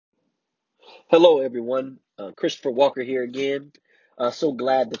Hello, everyone. Christopher Walker here again. So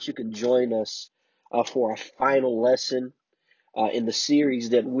glad that you can join us for our final lesson in the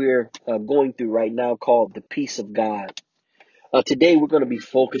series that we're going through right now called The Peace of God. Today, we're going to be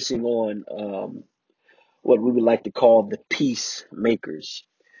focusing on what we would like to call the peacemakers.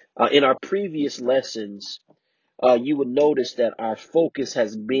 In our previous lessons, you would notice that our focus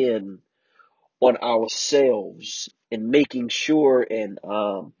has been on ourselves and making sure and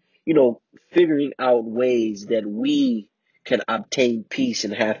you know figuring out ways that we can obtain peace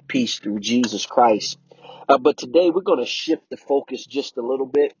and have peace through Jesus Christ. But today we're going to shift the focus just a little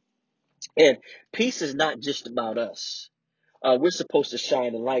bit, and peace is not just about us. We're supposed to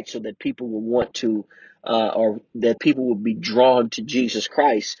shine a light so that people will want to, or that people will be drawn to Jesus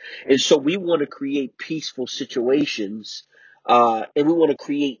Christ. And so we want to create peaceful situations, and we want to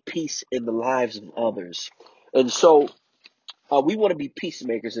create peace in the lives of others. And so we want to be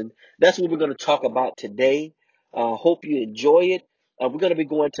peacemakers, and that's what we're going to talk about today. Hope you enjoy it. We're going to be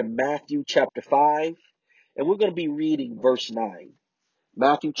going to Matthew chapter 5, and we're going to be reading verse 9.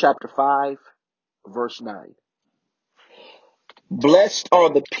 Matthew chapter 5, verse 9. Blessed are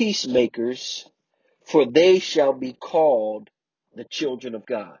the peacemakers, for they shall be called the children of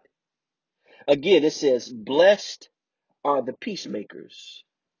God. Again, it says, blessed are the peacemakers,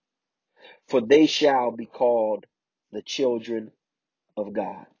 for they shall be called the children of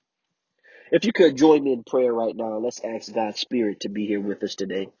God. If you could join me in prayer right now, let's ask God's Spirit to be here with us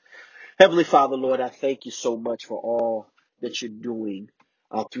today. Heavenly Father, Lord, I thank you so much for all that you're doing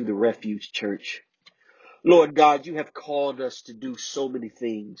through the Refuge Church. Lord God, you have called us to do so many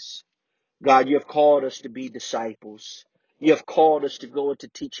things. God, you have called us to be disciples. You have called us to go and to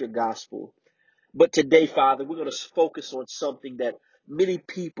teach your gospel. But today, Father, we're going to focus on something that many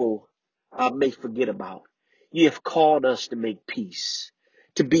people may forget about. You have called us to make peace,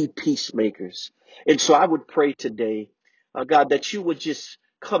 to be peacemakers. And so I would pray today, God, that you would just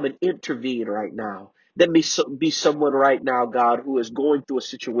come and intervene right now. Let me be someone right now, God, who is going through a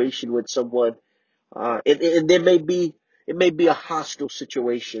situation with someone and there may be, it may be a hostile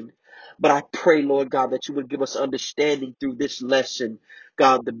situation, but I pray, Lord God, that you would give us understanding through this lesson,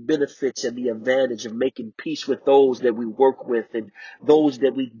 God, the benefits and the advantage of making peace with those that we work with and those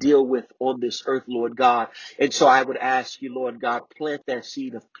that we deal with on this earth, Lord God. And so I would ask you, Lord God, plant that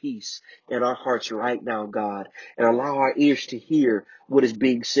seed of peace in our hearts right now, God, and allow our ears to hear what is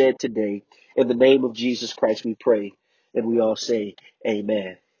being said today. In the name of Jesus Christ, we pray, and we all say,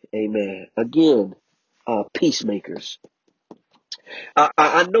 Amen. Amen. Again, peacemakers.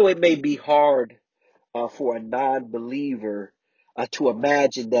 I know it may be hard for a non-believer to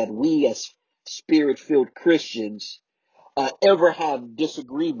imagine that we as spirit-filled Christians ever have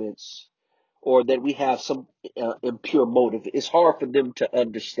disagreements or that we have some impure motive. It's hard for them to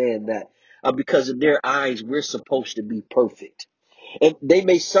understand that because in their eyes, we're supposed to be perfect. And they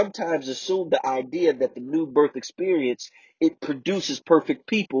may sometimes assume the idea that the new birth experience, it produces perfect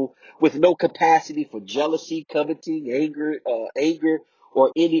people with no capacity for jealousy, coveting, anger,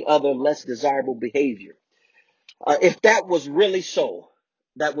 or any other less desirable behavior. If that was really so,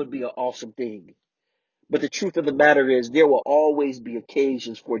 that would be an awesome thing. But the truth of the matter is there will always be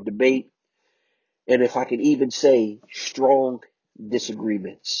occasions for debate, and if I can even say strong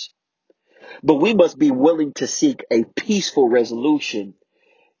disagreements. But we must be willing to seek a peaceful resolution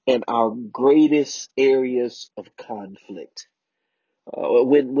in our greatest areas of conflict.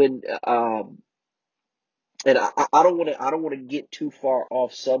 When and I don't want to get too far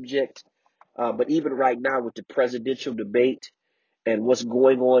off subject, but even right now with the presidential debate and what's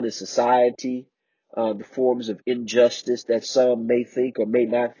going on in society, the forms of injustice that some may think or may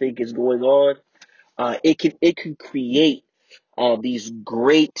not think is going on, it can create these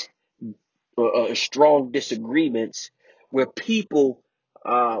great strong disagreements where people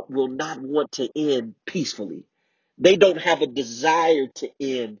will not want to end peacefully. They don't have a desire to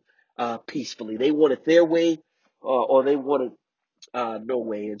end peacefully. They want it their way, or they want it no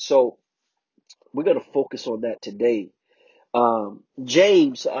way. And so we're going to focus on that today.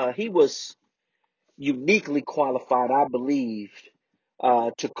 James, he was uniquely qualified, I believe,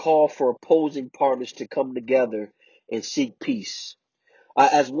 to call for opposing partners to come together and seek peace.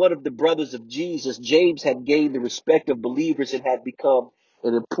 As one of the brothers of Jesus, James had gained the respect of believers and had become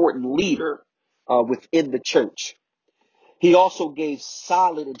an important leader within the church. He also gave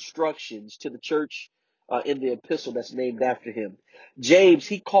solid instructions to the church in the epistle that's named after him. James,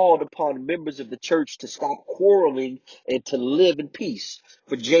 he called upon members of the church to stop quarreling and to live in peace.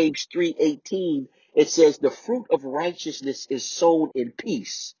 For James 3:18, it says, the fruit of righteousness is sown in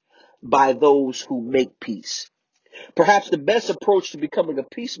peace by those who make peace. Perhaps the best approach to becoming a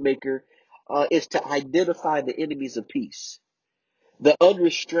peacemaker is to identify the enemies of peace. The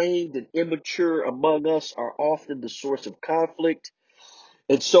unrestrained and immature among us are often the source of conflict.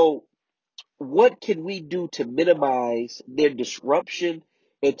 And so, what can we do to minimize their disruption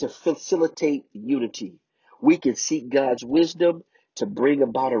and to facilitate unity? We can seek God's wisdom to bring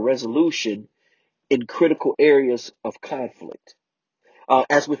about a resolution in critical areas of conflict.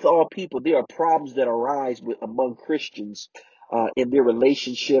 As with all people, there are problems that arise among Christians in their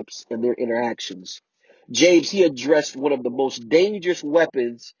relationships and their interactions. James, he addressed one of the most dangerous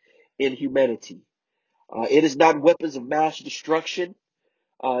weapons in humanity. It is not weapons of mass destruction.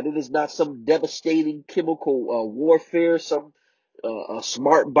 It is not some devastating chemical warfare, some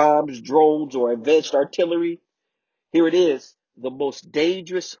smart bombs, drones, or advanced artillery. Here it is. The most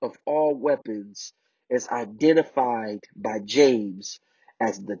dangerous of all weapons is identified by James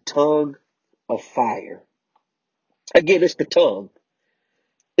as the tongue of fire. Again, it's the tongue.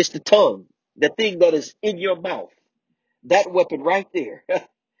 It's the tongue. The thing that is in your mouth. That weapon right there.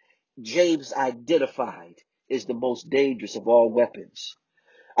 James identified is the most dangerous of all weapons.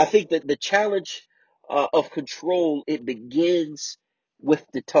 I think that the challenge of control, it begins with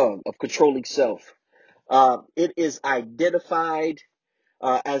the tongue, of controlling self. It is identified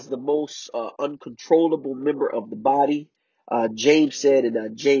as the most uncontrollable member of the body. James said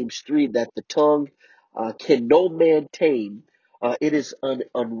in James 3 that the tongue can no man tame. It is an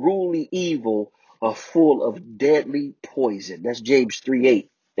unruly evil full of deadly poison. That's James 3:8.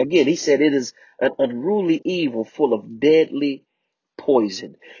 Again, he said it is an unruly evil full of deadly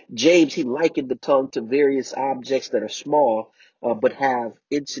poison. James, he likened the tongue to various objects that are small, but have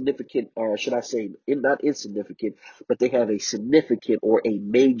insignificant, or should I say, not insignificant, but they have a significant or a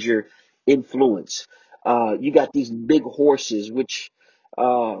major influence. You got these big horses, which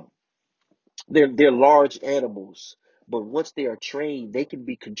uh, they're large animals, but once they are trained, they can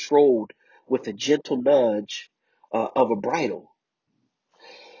be controlled with a gentle nudge of a bridle.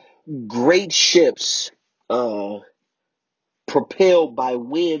 Great ships. Propelled by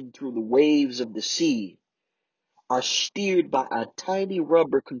wind through the waves of the sea, are steered by a tiny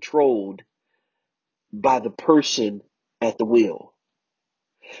rubber controlled by the person at the wheel.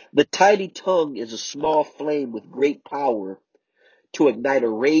 The tiny tongue is a small flame with great power to ignite a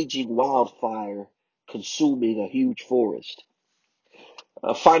raging wildfire, consuming a huge forest.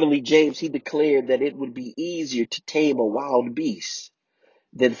 Finally, James, he declared that it would be easier to tame a wild beast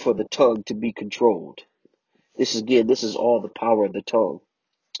than for the tongue to be controlled. This is all the power of the tongue.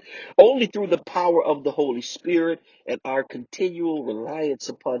 Only through the power of the Holy Spirit and our continual reliance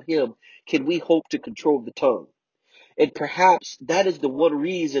upon Him can we hope to control the tongue. And perhaps that is the one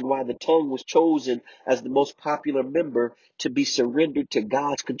reason why the tongue was chosen as the most popular member to be surrendered to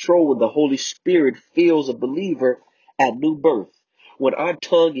God's control when the Holy Spirit fills a believer at new birth. When our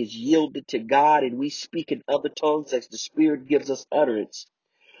tongue is yielded to God and we speak in other tongues as the Spirit gives us utterance,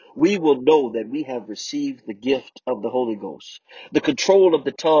 we will know that we have received the gift of the Holy Ghost. The control of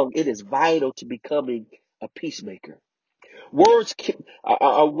the tongue, it is vital to becoming a peacemaker. Words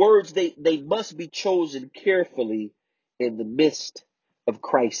they must be chosen carefully in the midst of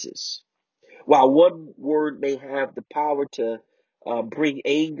crisis. While one word may have the power to bring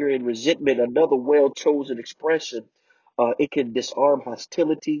anger and resentment, another well-chosen expression, it can disarm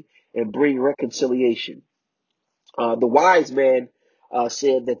hostility and bring reconciliation. The wise man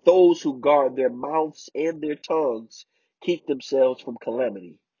said that those who guard their mouths and their tongues keep themselves from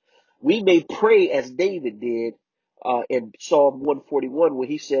calamity. We may pray as David did in Psalm 141, where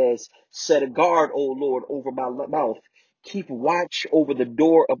he says, set a guard, O Lord, over my mouth. Keep watch over the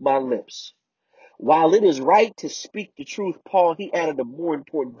door of my lips. While it is right to speak the truth, Paul, he added a more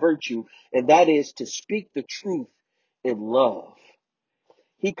important virtue, and that is to speak the truth in love.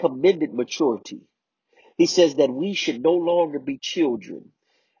 He commended maturity. He says that we should no longer be children.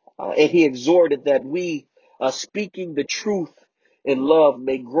 And he exhorted that we, speaking the truth in love,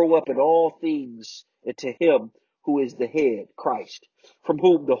 may grow up in all things into him who is the head, Christ, from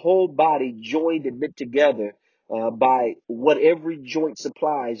whom the whole body joined and knit together by what every joint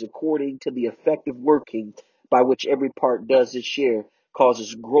supplies according to the effective working by which every part does its share,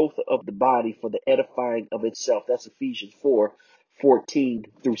 causes growth of the body for the edifying of itself. That's Ephesians 4:14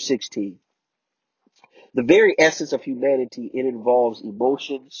 through 16. The very essence of humanity, it involves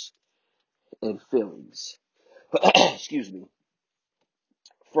emotions and feelings. Excuse me.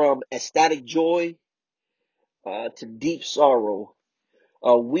 From ecstatic joy to deep sorrow,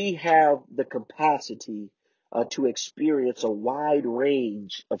 we have the capacity to experience a wide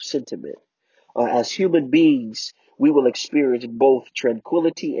range of sentiment. As human beings, we will experience both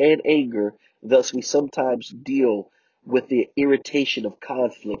tranquility and anger. Thus, we sometimes deal with the irritation of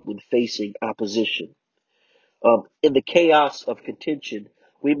conflict when facing opposition. In the chaos of contention,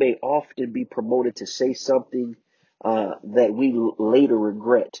 we may often be promoted to say something that we later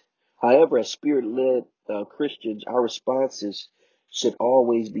regret. However, as spirit led Christians, our responses should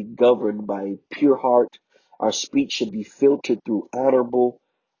always be governed by a pure heart. Our speech should be filtered through honorable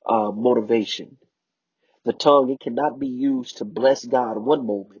motivation. The tongue, it cannot be used to bless God one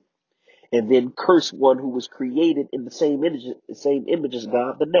moment and then curse one who was created in the same image as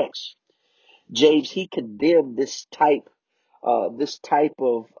God the next. James, he condemned this type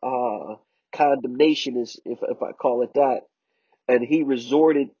of condemnation, is if I call it that, and he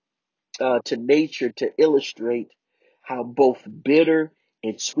resorted to nature to illustrate how both bitter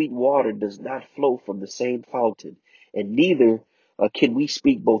and sweet water does not flow from the same fountain, and neither can we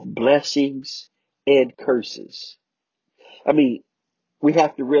speak both blessings and curses. I mean, we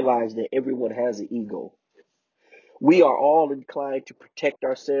have to realize that everyone has an ego. We are all inclined to protect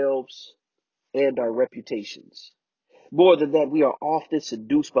ourselves and our reputations. More than that, we are often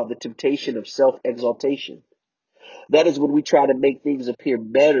seduced by the temptation of self exaltation. That is when we try to make things appear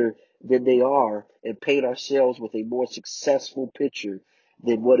better than they are and paint ourselves with a more successful picture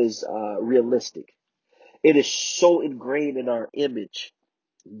than what is realistic. It is so ingrained in our image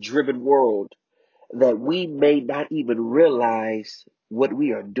driven world that we may not even realize what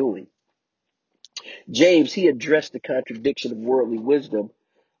we are doing. James, he addressed the contradiction of worldly wisdom.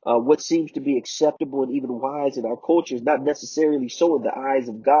 What seems to be acceptable and even wise in our culture is not necessarily so in the eyes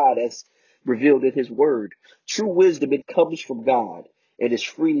of God as revealed in his word. True wisdom, it comes from God and is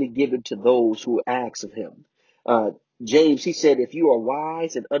freely given to those who ask of him. Uh, James, he said, if you are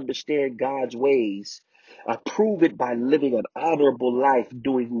wise and understand God's ways, prove it by living an honorable life,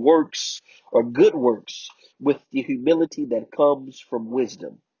 doing works or good works with the humility that comes from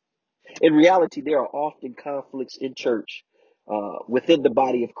wisdom. In reality, there are often conflicts in church, within the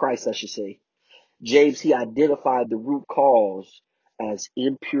body of Christ, I should say. James, he identified the root cause as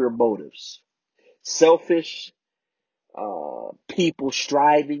impure motives, selfish people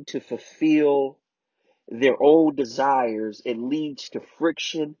striving to fulfill their own desires. It leads to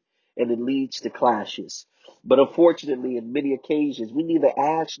friction and it leads to clashes. But unfortunately, in many occasions, we neither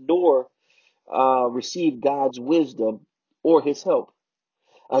ask nor receive God's wisdom or his help.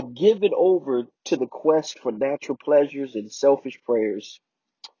 Given over to the quest for natural pleasures and selfish prayers,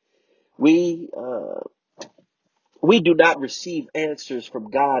 we we do not receive answers from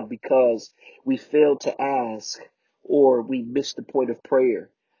God because we fail to ask or we miss the point of prayer.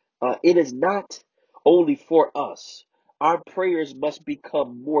 It is not only for us. Our prayers must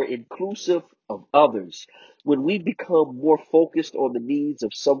become more inclusive of others. When we become more focused on the needs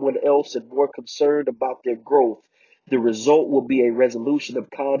of someone else and more concerned about their growth, the result will be a resolution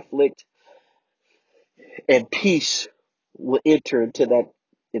of conflict and peace will enter into that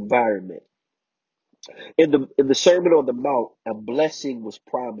environment. In the Sermon on the Mount, a blessing was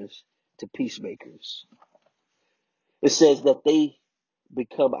promised to peacemakers. It says that they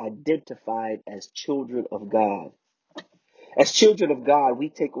become identified as children of God. As children of God, we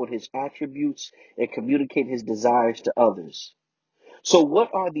take on his attributes and communicate his desires to others. So what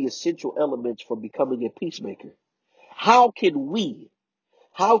are the essential elements for becoming a peacemaker? How can we,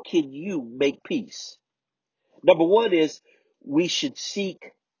 how can you make peace? Number one is we should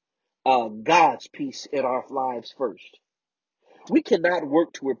seek God's peace in our lives first. We cannot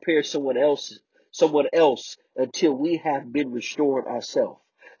work to repair someone else until we have been restored ourselves.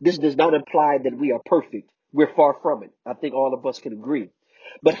 This does not imply that we are perfect. We're far from it. I think all of us can agree.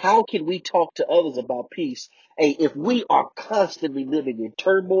 But how can we talk to others about peace, if we are constantly living in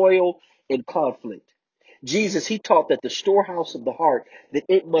turmoil and conflict? Jesus, he taught that the storehouse of the heart, that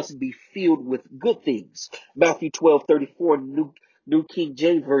it must be filled with good things. Matthew 12:34, New King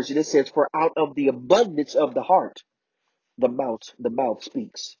James Version, it says, for out of the abundance of the heart, the mouth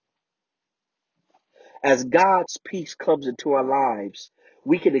speaks. As God's peace comes into our lives,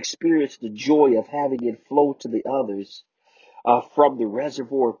 we can experience the joy of having it flow to the others from the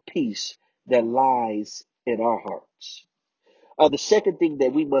reservoir of peace that lies in our hearts. The second thing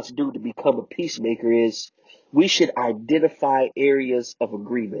that we must do to become a peacemaker is we should identify areas of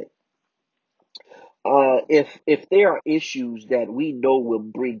agreement. If there are issues that we know will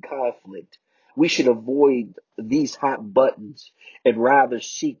bring conflict, we should avoid these hot buttons and rather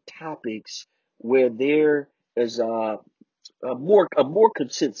seek topics where there is a more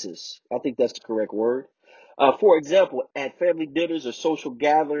consensus. I think that's the correct word. For example, at family dinners or social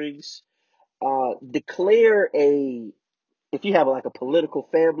gatherings, declare a if you have like a political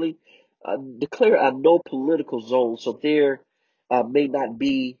family, declare a no political zone so there may not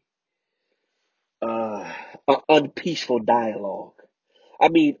be uh, unpeaceful dialogue. I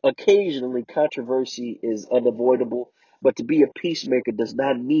mean, occasionally controversy is unavoidable, but to be a peacemaker does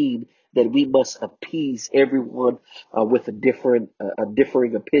not mean that we must appease everyone with a differing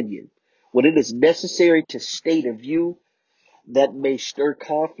opinion. When it is necessary to state a view that may stir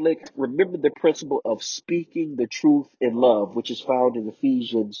conflict, remember the principle of speaking the truth in love, which is found in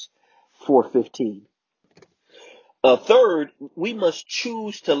Ephesians 4:15. Third, we must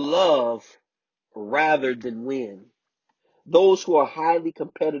choose to love rather than win. Those who are highly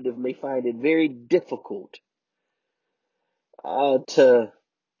competitive may find it very difficult to,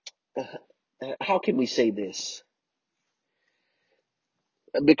 how can we say this?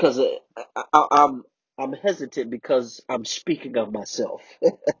 Because I'm hesitant because I'm speaking of myself.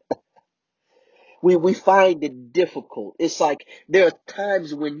 We find it difficult. It's like there are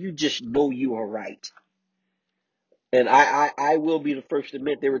times when you just know you are right. And I will be the first to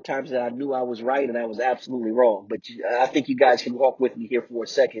admit there were times that I knew I was right and I was absolutely wrong. But I think you guys can walk with me here for a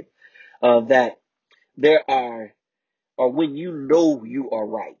second. That there are, or when you know you are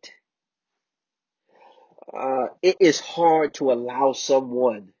right, it is hard to allow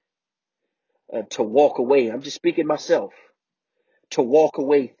someone to walk away. I'm just speaking myself, to walk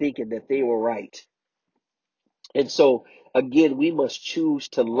away thinking that they were right. And so again, we must choose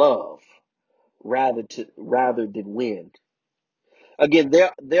to love rather than win. Again,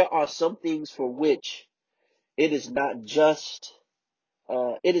 there are some things for which it is not just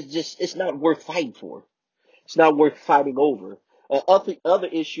it's not worth fighting for. It's not worth fighting over. Other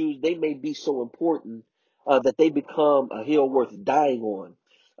issues, they may be so important that they become a hill worth dying on.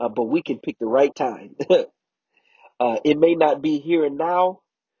 But we can pick the right time. It may not be here and now,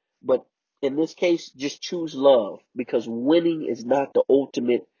 but in this case, just choose love because winning is not the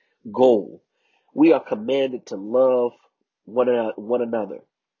ultimate goal. We are commanded to love one another.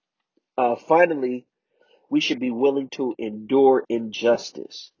 Finally, we should be willing to endure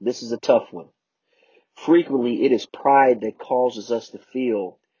injustice. This is a tough one. Frequently, it is pride that causes us to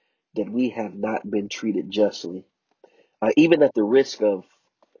feel that we have not been treated justly. Even at the risk of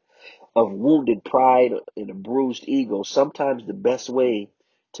wounded pride and a bruised ego, sometimes the best way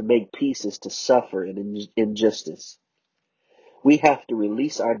to make peace is to suffer an injustice. We have to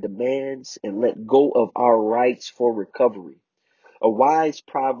release our demands and let go of our rights for recovery. A wise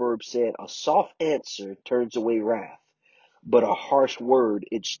proverb said, "A soft answer turns away wrath, but a harsh word,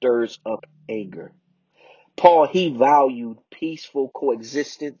 it stirs up anger." Paul, he valued peaceful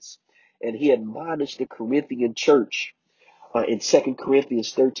coexistence and he admonished the Corinthian church in 2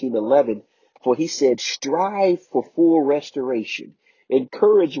 Corinthians 13:11, for he said, "Strive for full restoration,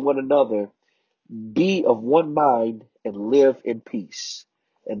 encourage one another, be of one mind, and live in peace.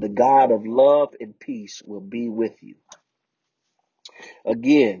 And the God of love and peace will be with you."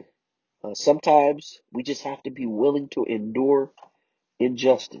 Again, sometimes we just have to be willing to endure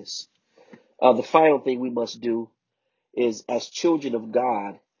injustice. The final thing we must do is, as children of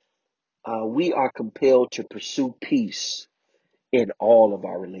God, we are compelled to pursue peace in all of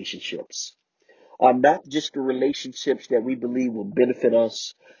our relationships. Not just the relationships that we believe will benefit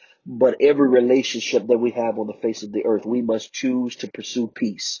us, but every relationship that we have on the face of the earth, we must choose to pursue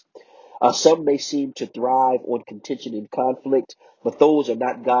peace. Some may seem to thrive on contention and conflict, but those are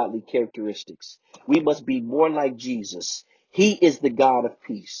not godly characteristics. We must be more like Jesus. He is the God of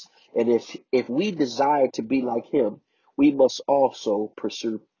peace. And if we desire to be like him, we must also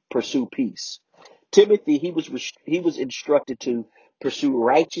pursue peace. Timothy, he was instructed to pursue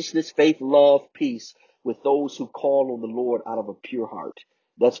righteousness, faith, love, peace with those who call on the Lord out of a pure heart.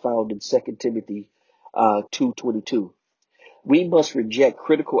 That's found in 2 Timothy 2:22. We must reject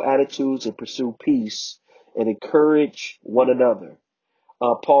critical attitudes and pursue peace and encourage one another.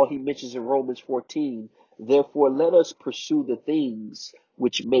 Paul, he mentions in Romans 14, therefore let us pursue the things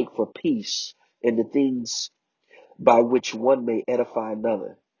which make for peace and the things by which one may edify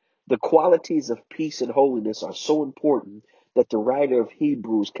another. The qualities of peace and holiness are so important that the writer of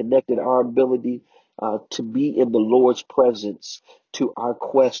Hebrews connected our ability to be in the Lord's presence to our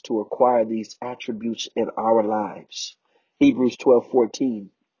quest to acquire these attributes in our lives. Hebrews 12:14,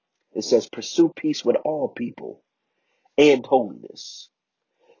 it says, pursue peace with all people and holiness,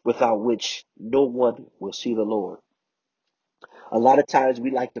 without which no one will see the Lord. A lot of times we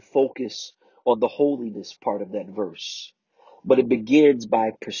like to focus on the holiness part of that verse, but it begins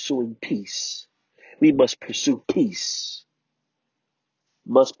by pursuing peace. We must pursue peace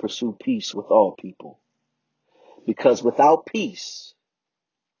with all people, because without peace,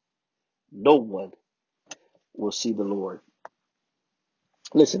 no one will see the Lord.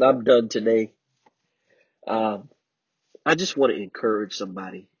 Listen, I'm done today. Um, I just want to encourage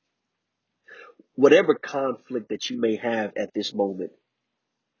somebody. whatever conflict that you may have at this moment,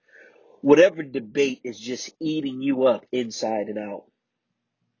 whatever debate is just eating you up inside and out,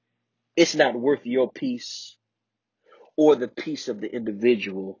 it's not worth your peace or the peace of the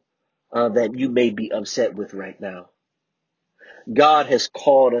individual that you may be upset with right now. God has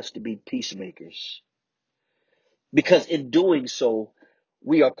called us to be peacemakers because in doing so,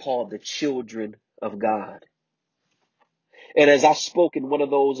 we are called the children of God. And as I spoke in one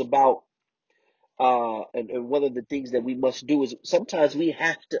of those about, and one of the things that we must do is sometimes we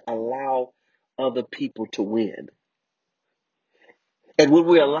have to allow other people to win. And when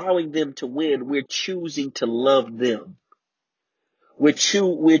we're allowing them to win, we're choosing to love them. We're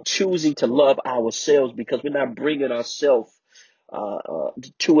choosing to love ourselves because we're not bringing ourselves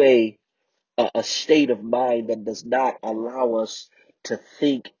to a state of mind that does not allow us to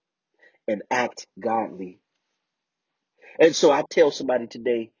think and act godly. And so I tell somebody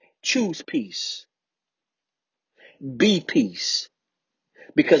today, choose peace, be peace,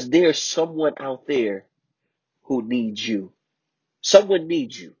 because there's someone out there who needs you. Someone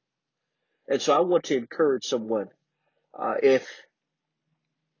needs you. And so I want to encourage someone, if,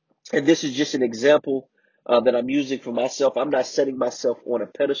 and this is just an example that I'm using for myself. I'm not setting myself on a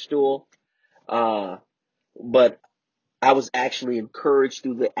pedestal, uh, but I was actually encouraged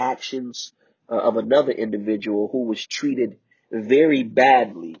through the actions of another individual who was treated very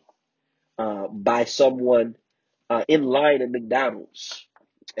badly by someone in line at McDonald's.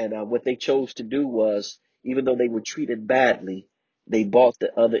 And what they chose to do was, even though they were treated badly, they bought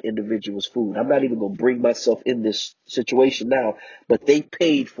the other individual's food. I'm not even going to bring myself in this situation now, but they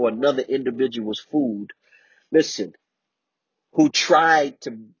paid for another individual's food. Listen, who tried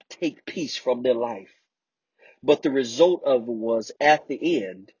to take peace from their life. But the result of it was, at the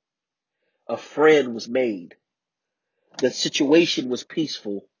end, a friend was made. The situation was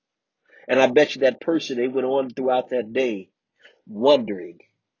peaceful. And I bet you that person, they went on throughout that day wondering,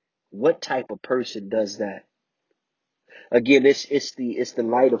 what type of person does that? Again, it's the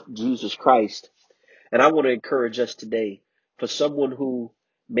light of Jesus Christ. And I want to encourage us today, for someone who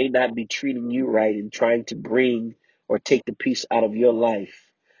may not be treating you right and trying to bring or take the peace out of your life,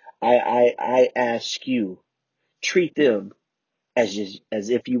 I ask you, treat them as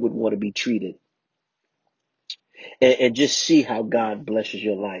if you would want to be treated, and just see how God blesses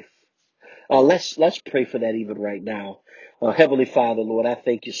your life. Let's pray for that even right now. Heavenly Father, Lord, I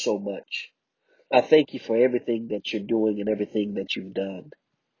thank you so much. I thank you for everything that you're doing and everything that you've done.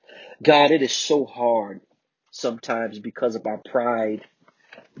 God, it is so hard sometimes because of our pride,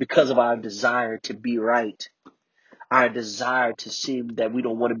 because of our desire to be right, our desire to seem that we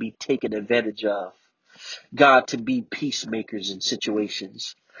don't want to be taken advantage of. God, to be peacemakers in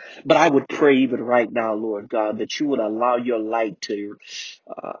situations. But I would pray even right now, Lord God, that you would allow your light to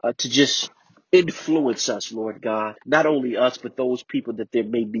just influence us, Lord God. Not only us, but those people that there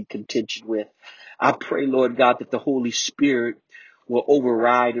may be contention with. I pray, Lord God, that the Holy Spirit will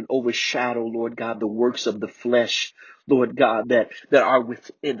override and overshadow, Lord God, the works of the flesh, Lord God, that are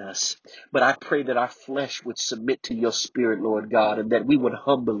within us. But I pray that our flesh would submit to your spirit, Lord God, and that we would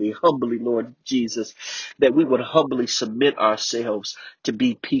humbly, Lord Jesus, that we would humbly submit ourselves to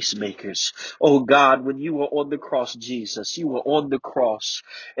be peacemakers. Oh God, when you were on the cross, Jesus, you were on the cross,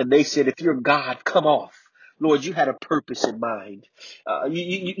 and they said, if you're God, come off. Lord, you had a purpose in mind.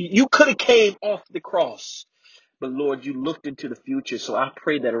 You could have came off the cross. But Lord, you looked into the future. So I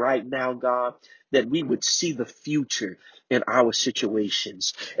pray that right now, God, that we would see the future in our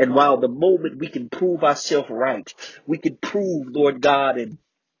situations. And while the moment we can prove ourselves right, we can prove, Lord God, and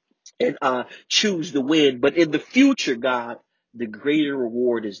choose the win. But in the future, God, the greater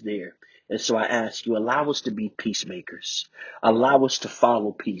reward is there. And so I ask you, allow us to be peacemakers. Allow us to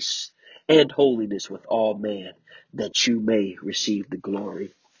follow peace and holiness with all men, that you may receive the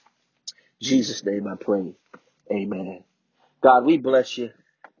glory. In Jesus' name I pray. Amen. God, we bless you.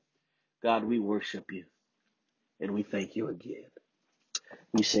 God, we worship you. And we thank you again.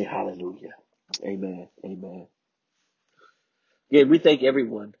 We say hallelujah. Amen. Amen. Again, we thank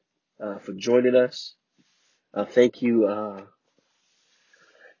everyone for joining us. Thank you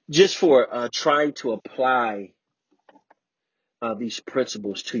just for trying to apply these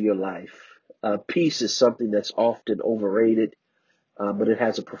principles to your life. Peace is something that's often overrated, but it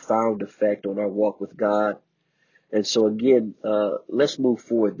has a profound effect on our walk with God. And so again, let's move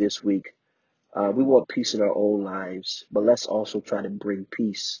forward this week. We want peace in our own lives, but let's also try to bring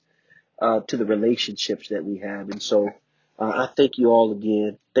peace to the relationships that we have. And so I thank you all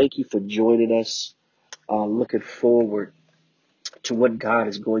again. Thank you for joining us. Looking forward to what God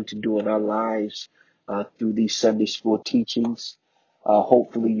is going to do in our lives through these Sunday school teachings.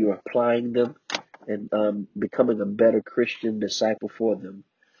 Hopefully you're applying them. and becoming a better Christian disciple for them.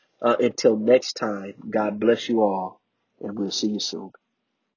 Until next time, God bless you all, and we'll see you soon.